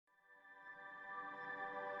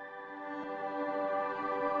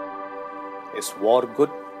Is war good?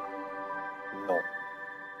 No,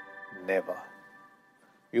 never.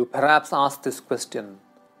 You perhaps ask this question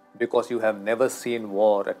because you have never seen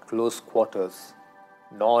war at close quarters,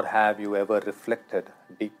 nor have you ever reflected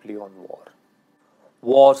deeply on war.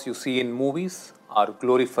 Wars you see in movies are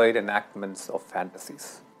glorified enactments of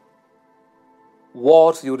fantasies.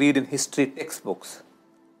 Wars you read in history textbooks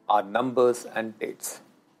are numbers and dates.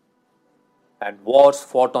 And wars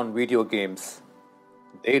fought on video games,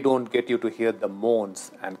 they don't get you to hear the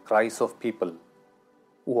moans and cries of people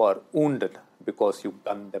who are wounded because you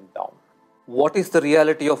gunned them down. What is the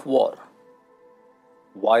reality of war?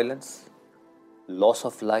 Violence, loss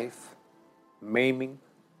of life, maiming,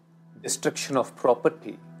 destruction of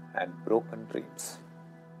property, and broken dreams.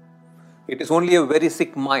 It is only a very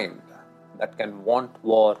sick mind that can want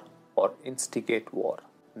war or instigate war.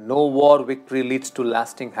 No war victory leads to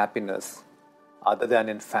lasting happiness other than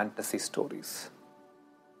in fantasy stories.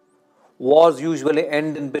 Wars usually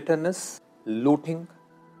end in bitterness, looting,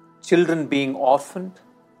 children being orphaned,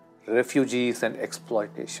 refugees, and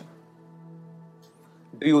exploitation.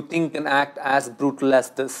 Do you think an act as brutal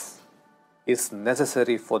as this is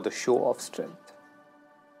necessary for the show of strength?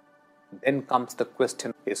 Then comes the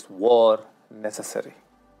question, is war necessary?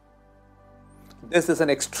 This is an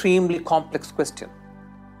extremely complex question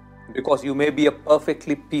because you may be a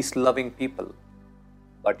perfectly peace-loving people,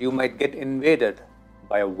 but you might get invaded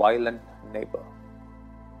by a violent neighbor.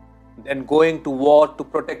 Then going to war to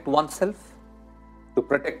protect oneself, to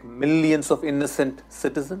protect millions of innocent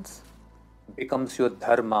citizens, becomes your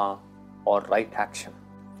dharma or right action.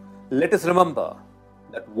 Let us remember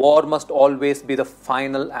that war must always be the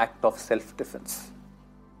final act of self-defense.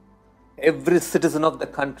 Every citizen of the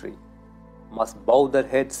country must bow their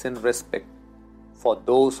heads in respect for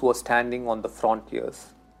those who are standing on the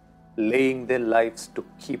frontiers, laying their lives to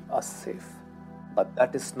keep us safe. But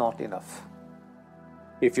that is not enough.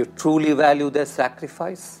 If you truly value their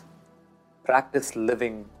sacrifice, practice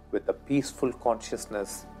living with a peaceful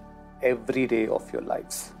consciousness every day of your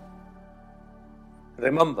lives.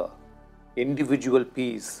 Remember, individual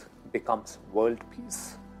peace becomes world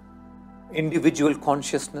peace. Individual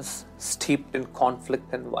consciousness steeped in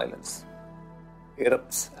conflict and violence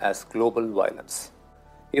erupts as global violence.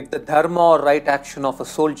 If the dharma or right action of a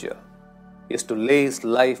soldier is to lay his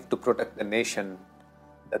life to protect the nation,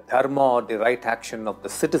 the dharma or the right action of the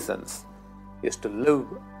citizens is to live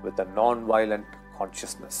with a non-violent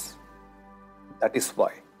consciousness. That is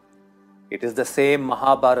why it is the same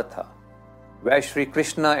Mahabharata where Sri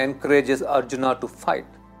Krishna encourages Arjuna to fight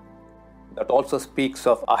that also speaks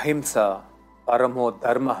of ahimsa, paramo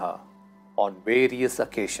dharmaha on various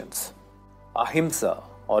occasions. Ahimsa,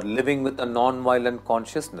 or living with a non-violent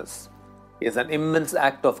consciousness, is an immense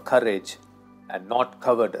act of courage and not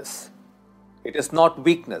cowardice. It is not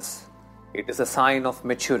weakness, it is a sign of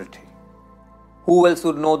maturity. Who else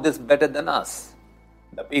would know this better than us,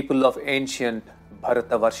 the people of ancient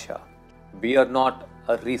Bharatavarsha? We are not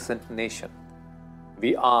a recent nation.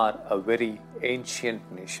 We are a very ancient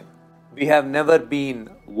nation. We have never been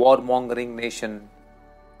a warmongering nation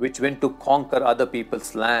which went to conquer other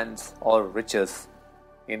people's lands or riches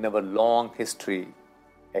in our long history,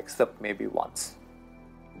 except maybe once,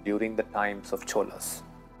 during the times of Cholas.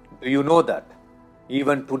 Do you know that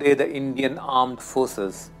even today the Indian armed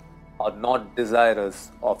forces are not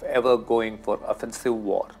desirous of ever going for offensive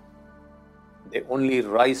war? They only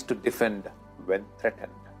rise to defend when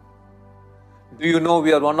threatened. Do you know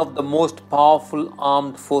we are one of the most powerful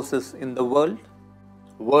armed forces in the world?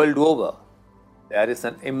 World over, there is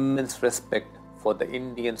an immense respect for the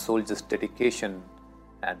Indian soldiers' dedication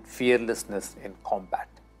and fearlessness in combat.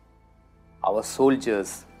 Our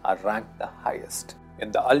soldiers are ranked the highest.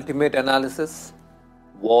 In the ultimate analysis,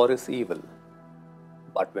 war is evil.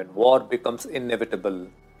 But when war becomes inevitable,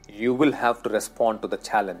 you will have to respond to the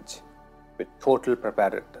challenge with total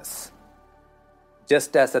preparedness.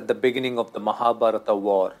 Just as at the beginning of the Mahabharata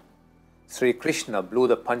war, Sri Krishna blew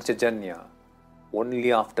the Panchajanya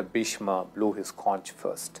only after Bhishma blew his conch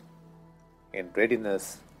first, in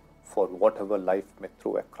readiness for whatever life may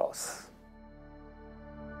throw across.